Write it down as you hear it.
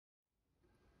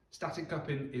Static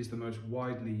cupping is the most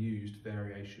widely used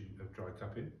variation of dry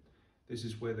cupping. This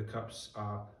is where the cups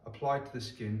are applied to the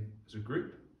skin as a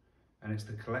group, and it's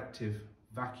the collective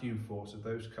vacuum force of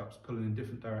those cups pulling in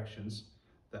different directions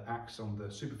that acts on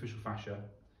the superficial fascia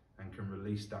and can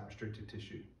release that restricted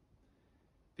tissue.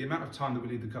 The amount of time that we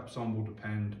leave the cups on will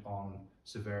depend on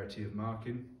severity of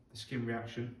marking, the skin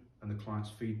reaction, and the client's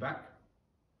feedback.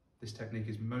 This technique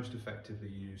is most effectively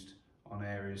used on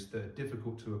areas that are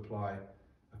difficult to apply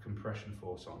a compression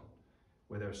force on,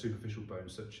 where there are superficial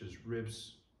bones such as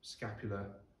ribs, scapula,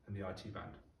 and the IT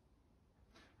band.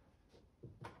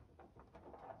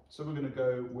 So we're going to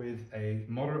go with a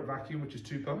moderate vacuum, which is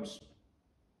 2 pumps.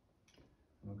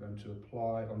 And we're going to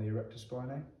apply on the Erector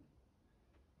Spinae.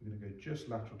 We're going to go just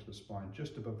lateral to the spine,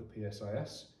 just above the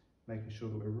PSIS, making sure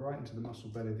that we're right into the muscle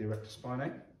belly of the Erector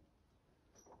Spinae.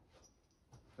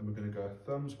 Then we're going to go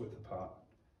thumbs width apart,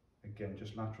 again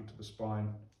just lateral to the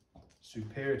spine,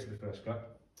 superior to the first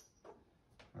cup,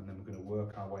 and then we're going to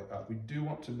work our way up. We do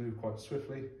want to move quite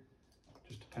swiftly,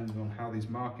 just depending on how these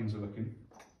markings are looking.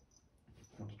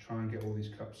 We want to try and get all these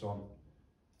cups on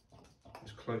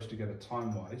as close together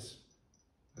time-wise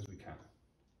as we can.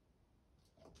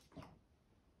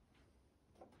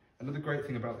 Another great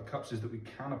thing about the cups is that we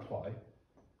can apply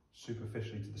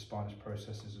superficially to the spinous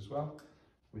processes as well,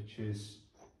 which is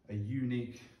a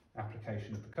unique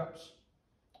application of the cups.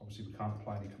 Obviously we can't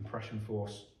apply any compression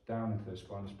force down into those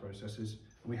spinous processes.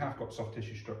 And we have got soft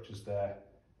tissue structures there,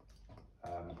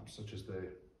 such as the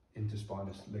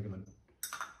interspinous ligament.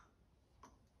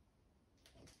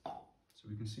 So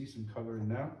we can see some colouring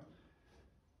now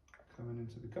coming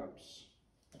into the cups.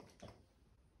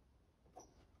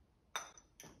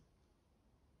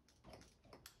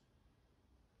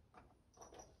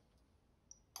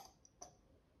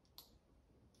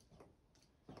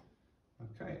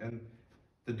 Okay, and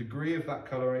the degree of that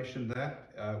coloration there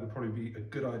would probably be a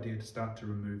good idea to start to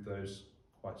remove those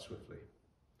quite swiftly.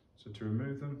 So to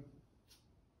remove them,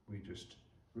 we just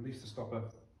release the stopper,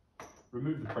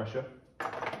 remove the pressure,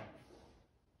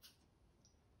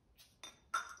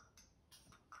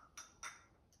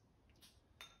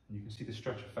 and you can see the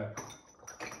stretch effect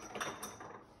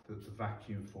that the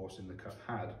vacuum force in the cup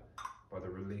had by the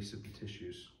release of the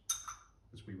tissues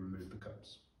as we remove the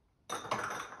cups.